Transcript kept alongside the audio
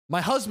My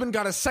husband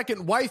got a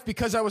second wife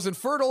because I was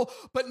infertile,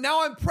 but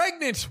now I'm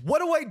pregnant. What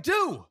do I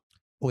do?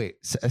 Wait,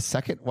 a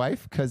second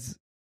wife? Because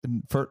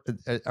are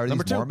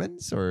Number these two.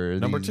 Mormons or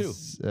Number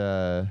these,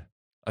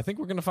 I think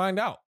we're going to find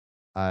out.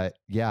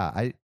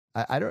 Yeah,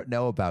 I don't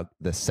know about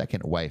the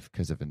second wife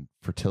because of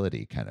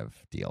infertility kind of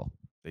deal.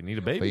 They need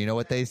a baby. But you know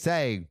what they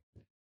say?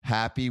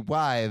 Happy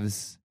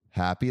wives,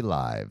 happy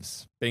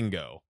lives.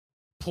 Bingo.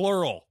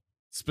 Plural,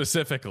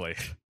 specifically.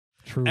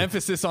 True.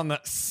 Emphasis on the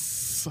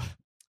s.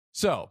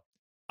 So,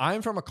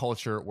 I'm from a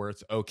culture where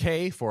it's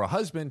okay for a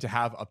husband to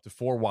have up to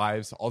 4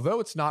 wives, although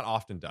it's not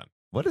often done.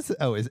 What is it?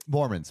 Oh, is it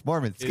Mormons?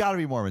 It's got to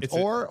be Mormons.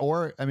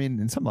 Or I mean,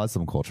 in some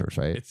Muslim cultures,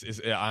 right?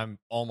 I'm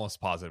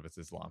almost positive it's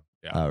Islam.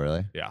 Yeah. Oh,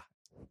 really? Yeah.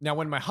 Now,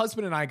 when my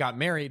husband and I got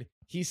married,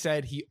 he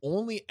said he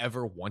only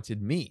ever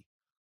wanted me.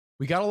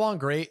 We got along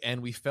great,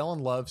 and we fell in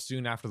love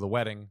soon after the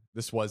wedding.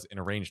 This was an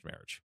arranged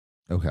marriage.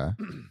 Okay.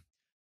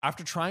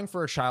 After trying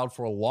for a child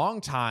for a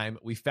long time,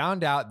 we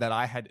found out that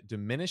I had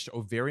diminished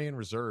ovarian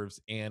reserves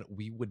and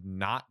we would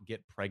not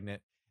get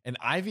pregnant. And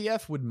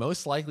IVF would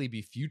most likely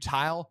be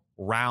futile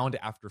round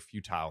after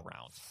futile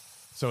round.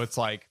 So it's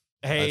like,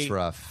 hey, that's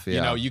rough. Yeah.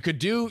 You know, you could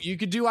do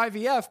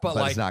IVF, but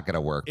like it's not going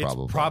to work.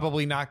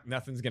 Probably not.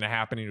 Nothing's going to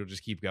happen. It'll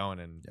just keep going.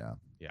 And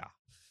yeah.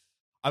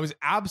 I was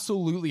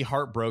absolutely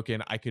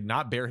heartbroken. I could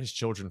not bear his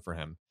children for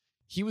him.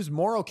 He was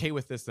more okay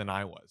with this than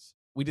I was.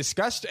 We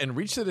discussed and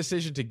reached the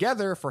decision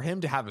together for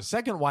him to have a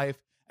second wife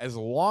as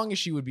long as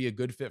she would be a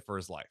good fit for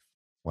his life.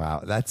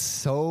 Wow, that's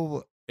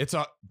so.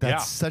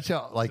 That's such a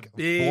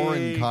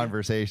foreign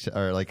conversation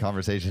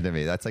to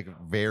me. That's like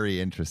very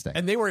interesting.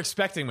 And they were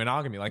expecting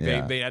monogamy. Like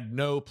they had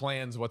no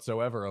plans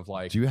whatsoever of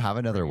like. Do you have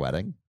another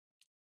wedding?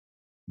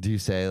 Do you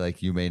say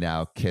like you may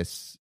now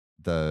kiss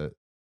the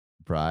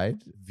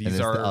bride? Is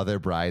the other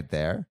bride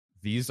there?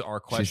 These are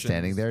questions. She's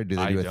standing there. Do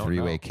they do a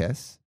 3-way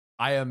kiss?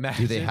 I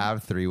imagine. Do they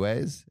have 3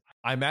 ways?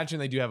 I imagine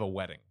they do have a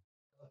wedding.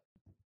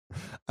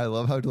 I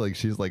love how like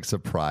she's like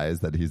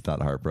surprised that he's not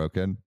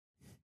heartbroken.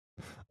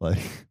 I'm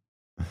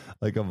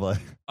like I'm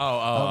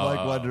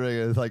like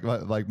wondering. It's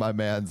like my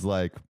man's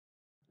like,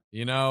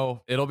 you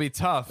know, it'll be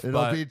tough.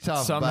 Somehow,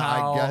 but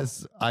I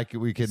guess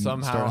we can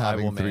start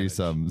having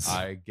threesomes.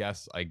 I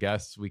guess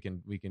we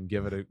can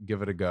give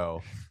it a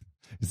go.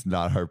 He's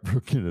not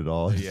heartbroken at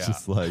all. He's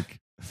just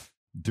like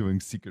doing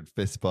secret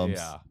fist bumps.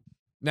 Yeah.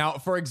 Now,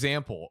 for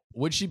example,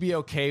 would she be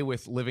okay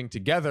with living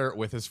together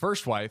with his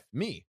first wife,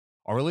 me?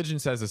 Our religion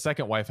says the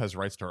second wife has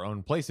rights to her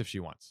own place if she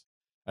wants.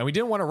 And we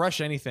didn't want to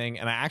rush anything.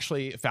 And I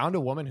actually found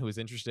a woman who was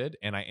interested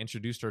and I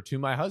introduced her to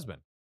my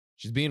husband.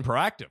 She's being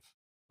proactive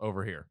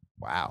over here.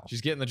 Wow.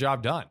 She's getting the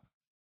job done.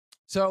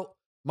 So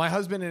my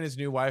husband and his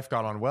new wife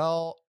got on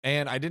well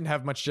and I didn't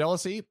have much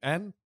jealousy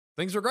and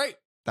things were great.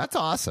 That's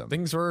awesome.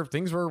 Things were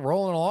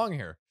rolling along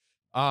here.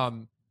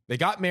 They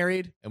got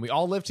married and we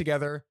all lived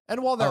together.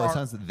 And while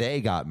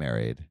they got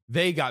married.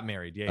 They got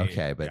married. Yeah.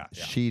 Okay. But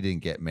she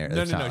didn't get married.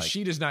 No.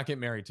 She does not get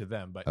married to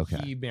them, but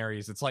he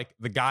marries. It's like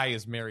the guy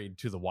is married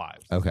to the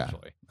wives. Okay.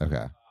 Essentially.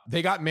 Okay.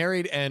 They got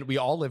married and we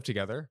all lived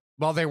together.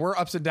 Well, there were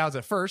ups and downs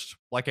at first,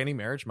 like any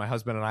marriage. My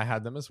husband and I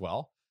had them as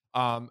well.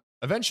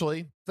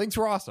 Eventually, things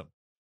were awesome.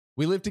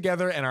 We lived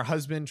together and our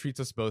husband treats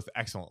us both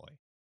excellently.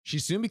 She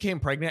soon became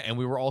pregnant and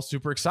we were all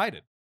super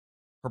excited.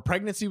 Her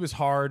pregnancy was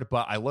hard,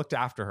 but I looked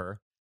after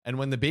her. And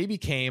when the baby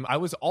came, I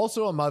was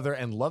also a mother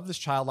and loved this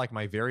child like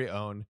my very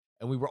own.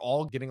 And we were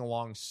all getting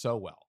along so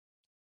well.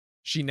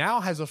 She now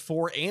has a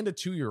 4 and a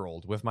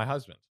 2-year-old with my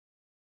husband.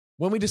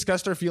 When we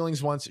discussed our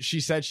feelings once, she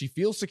said she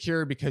feels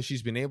secure because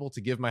she's been able to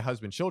give my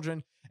husband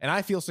children. And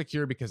I feel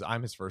secure because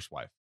I'm his first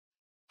wife.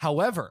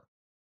 However,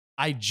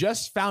 I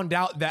just found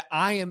out that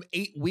I am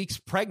 8 weeks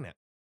pregnant.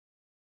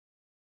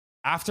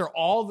 After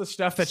all the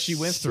stuff that she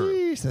went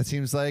through. That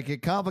seems like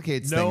it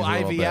complicates things. No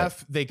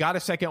IVF. They got a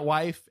second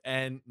wife,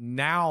 and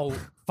now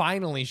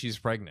finally she's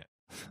pregnant.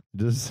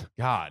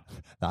 God.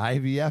 The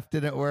IVF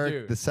didn't work.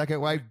 Dude. The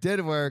second wife did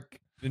work.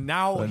 And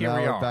now here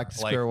we are. Back to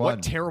square one.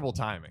 What terrible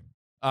timing.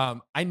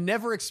 I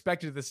never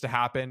expected this to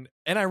happen,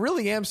 and I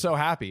really am so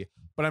happy,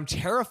 but I'm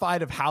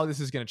terrified of how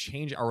this is going to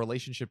change our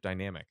relationship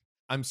dynamic.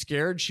 I'm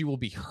scared she will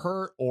be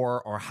hurt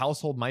or our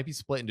household might be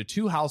split into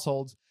 2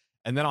 households.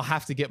 And then I'll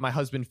have to get my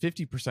husband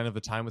 50% of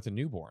the time with a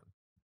newborn.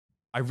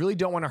 I really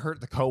don't want to hurt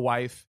the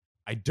co-wife.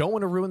 I don't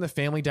want to ruin the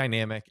family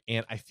dynamic.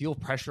 And I feel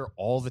pressure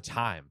all the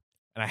time.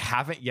 And I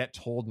haven't yet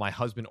told my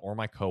husband or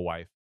my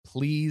co-wife,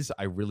 please,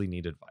 I really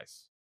need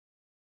advice.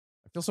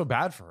 I feel so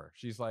bad for her.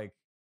 She's like,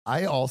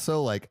 I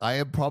also I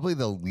am probably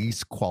the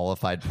least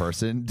qualified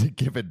person to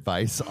give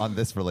advice on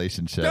this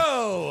relationship.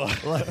 No,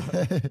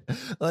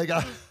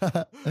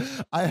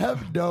 I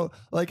have no,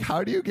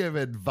 how do you give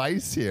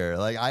advice here?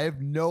 I have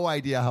no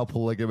idea how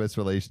polygamous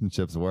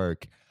relationships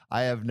work.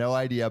 I have no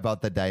idea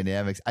about the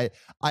dynamics.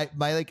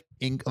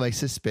 My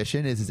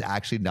suspicion is it's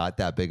actually not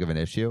that big of an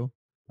issue.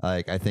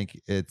 I think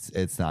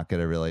it's not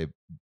going to really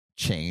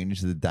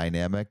change the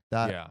dynamic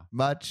that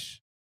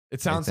much.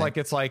 It sounds like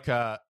it's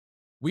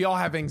we all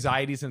have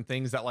anxieties and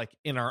things that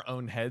in our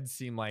own heads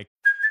seem like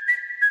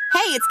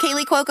Hey, it's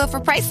Kaylee Cuoco for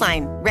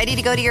Priceline. Ready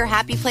to go to your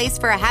happy place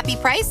for a happy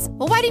price?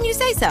 Well, why didn't you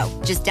say so?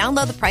 Just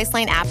download the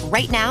Priceline app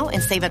right now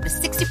and save up to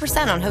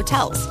 60% on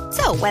hotels.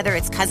 So whether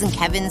it's Cousin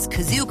Kevin's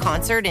Kazoo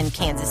Concert in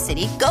Kansas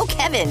City, go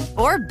Kevin,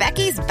 or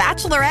Becky's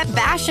Bachelorette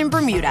Bash in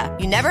Bermuda,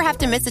 you never have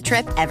to miss a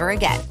trip ever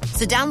again.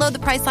 So download the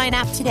Priceline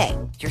app today.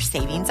 Your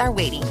savings are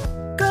waiting.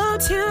 Go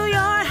to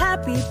your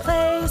happy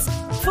place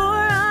for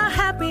a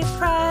happy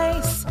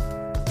price.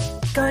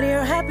 Go to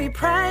your happy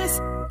price,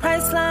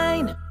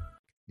 Priceline.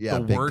 Yeah,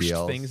 the worst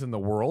deals. things in the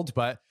world,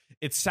 but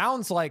it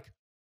sounds like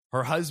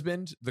her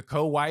husband, the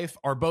co-wife,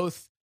 are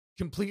both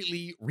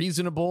completely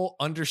reasonable,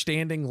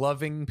 understanding,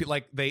 loving.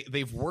 Like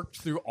they've worked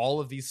through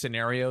all of these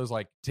scenarios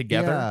like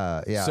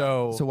together. Yeah.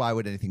 So why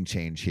would anything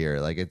change here?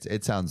 Like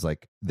it sounds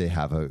like they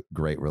have a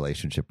great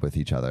relationship with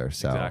each other.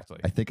 So Exactly.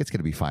 I think it's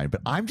gonna be fine. But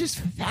I'm just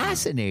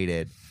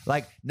fascinated.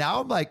 Like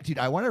now I'm like, dude,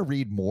 I want to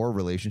read more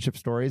relationship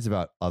stories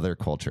about other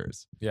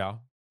cultures. yeah,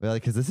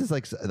 Like, because this is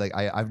like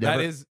I've never. that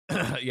is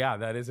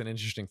that is an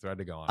interesting thread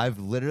to go on. I've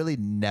literally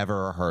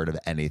never heard of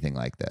anything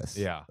like this.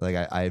 Yeah. Like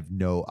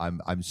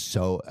I'm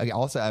so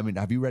also, I mean,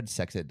 have you read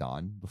Sex at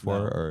Dawn before?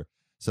 No. Or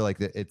so like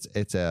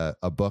it's a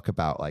book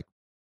about like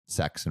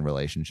sex and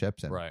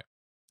relationships and right.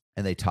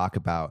 and they talk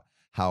about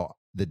how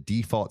the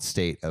default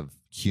state of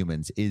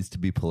humans is to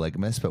be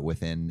polygamous, but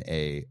within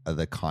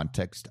the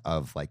context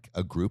of like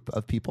a group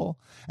of people,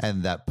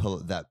 and not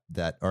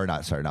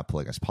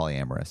polygamous,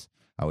 polyamorous.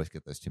 I always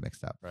get those two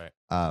mixed up. Right.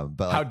 But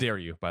like, How dare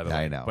you, by the way?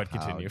 I know. But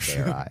continue. How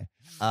dare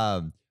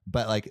I?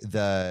 But like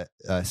the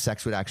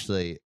sex would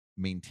actually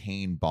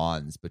maintain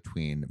bonds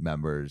between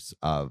members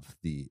of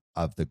the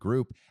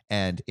group,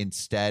 and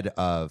instead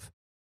of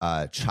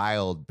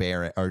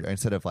childbearing, or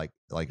instead of like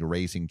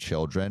raising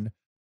children,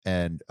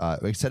 and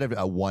instead of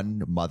a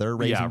one mother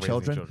raising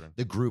children,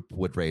 the group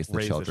would raise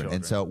the children,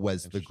 and so it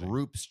was the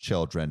group's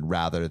children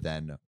rather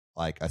than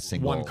like a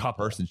single one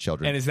couple person's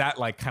children. And is that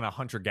like kind of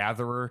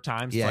hunter-gatherer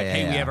times? Yeah, Like, yeah,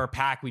 hey, we yeah. have our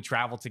pack, we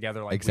travel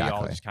together, like we all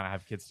Exactly. just kind of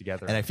have kids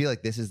together. And I feel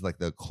like this is like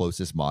the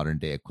closest modern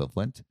day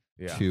equivalent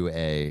Yeah. to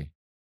a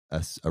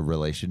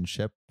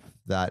relationship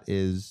that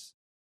is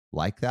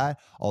like that.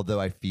 Although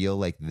I feel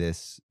like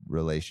this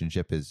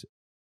relationship is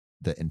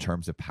in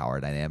terms of power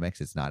dynamics,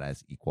 it's not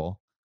as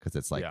equal because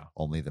it's like Yeah.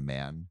 only the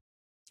man.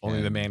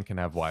 Only the And- man can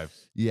have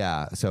wives.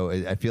 Yeah. So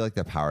I feel like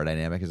the power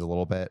dynamic is a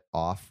little bit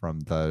off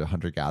from the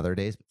hunter-gatherer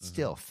days, but Mhm.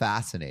 still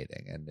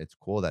fascinating. And it's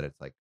cool that it's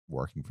like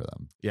working for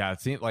them. Yeah, it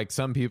seems like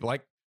some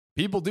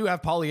people do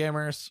have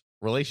polyamorous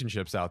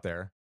relationships out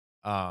there.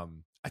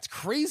 It's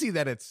crazy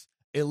that it's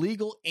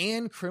illegal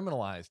and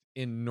criminalized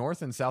in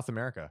North and South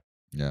America,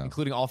 Yeah.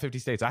 including all 50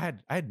 states. I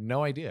had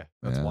no idea.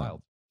 That's Yeah.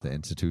 wild. The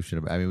institution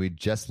of, I mean, we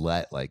just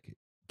let like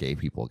gay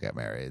people get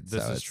married.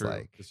 This so is it's true.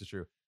 like, This is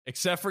true.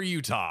 Except for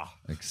Utah.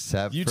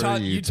 except for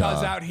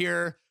Utah's out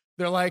here.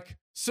 They're like,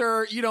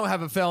 "Sir, you don't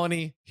have a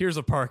felony. Here's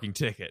a parking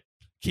ticket.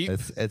 Keep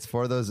It's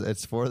for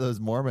those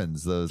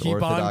Mormons, those keep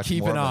Orthodox on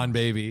keeping Mormons. on,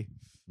 baby."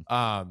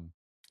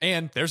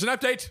 And there's an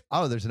update.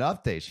 Oh, there's an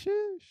update.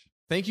 Sheesh.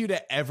 Thank you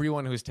to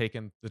everyone who's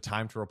taken the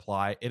time to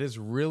reply. It has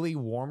really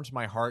warmed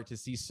my heart to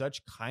see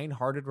such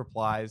kind-hearted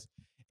replies,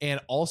 and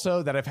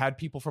also that I've had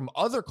people from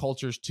other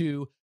cultures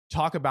too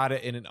talk about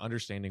it in an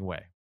understanding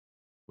way,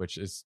 which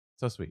is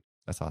so sweet.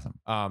 That's awesome.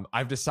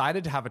 I've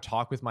decided to have a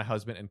talk with my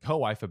husband and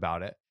co-wife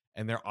about it,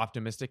 and they're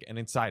optimistic and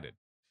excited.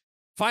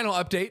 Final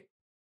update.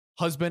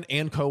 Husband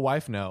and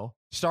co-wife know.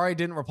 Sorry I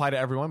didn't reply to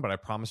everyone, but I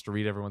promised to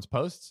read everyone's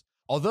posts.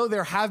 Although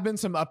there have been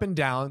some up and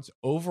downs,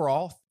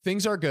 overall,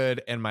 things are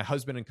good, and my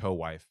husband and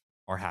co-wife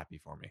are happy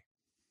for me.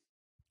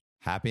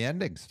 Happy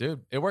endings.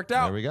 Dude, it worked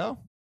out. There we go.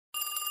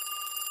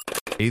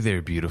 Hey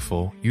there,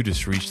 beautiful. You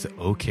just reached the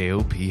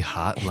OKOP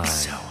hotline. It's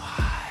so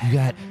hot. You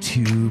got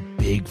two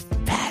big,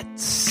 fat,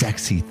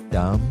 sexy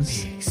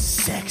thumbs.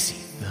 Sexy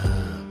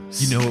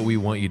thumbs. You know what we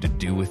want you to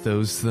do with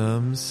those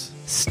thumbs?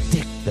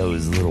 Stick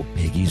those little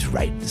piggies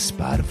right into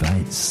Spotify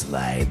and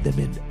slide them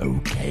in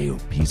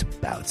OKOP's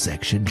About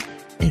section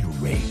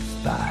and rate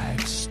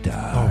 5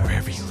 stars. Or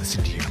wherever you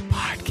listen to your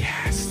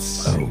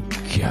podcasts. Oh,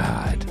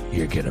 God.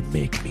 You're going to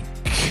make me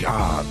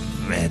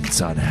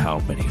comment on how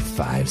many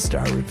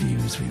 5-star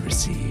reviews we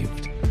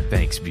received.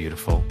 Thanks,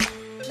 beautiful.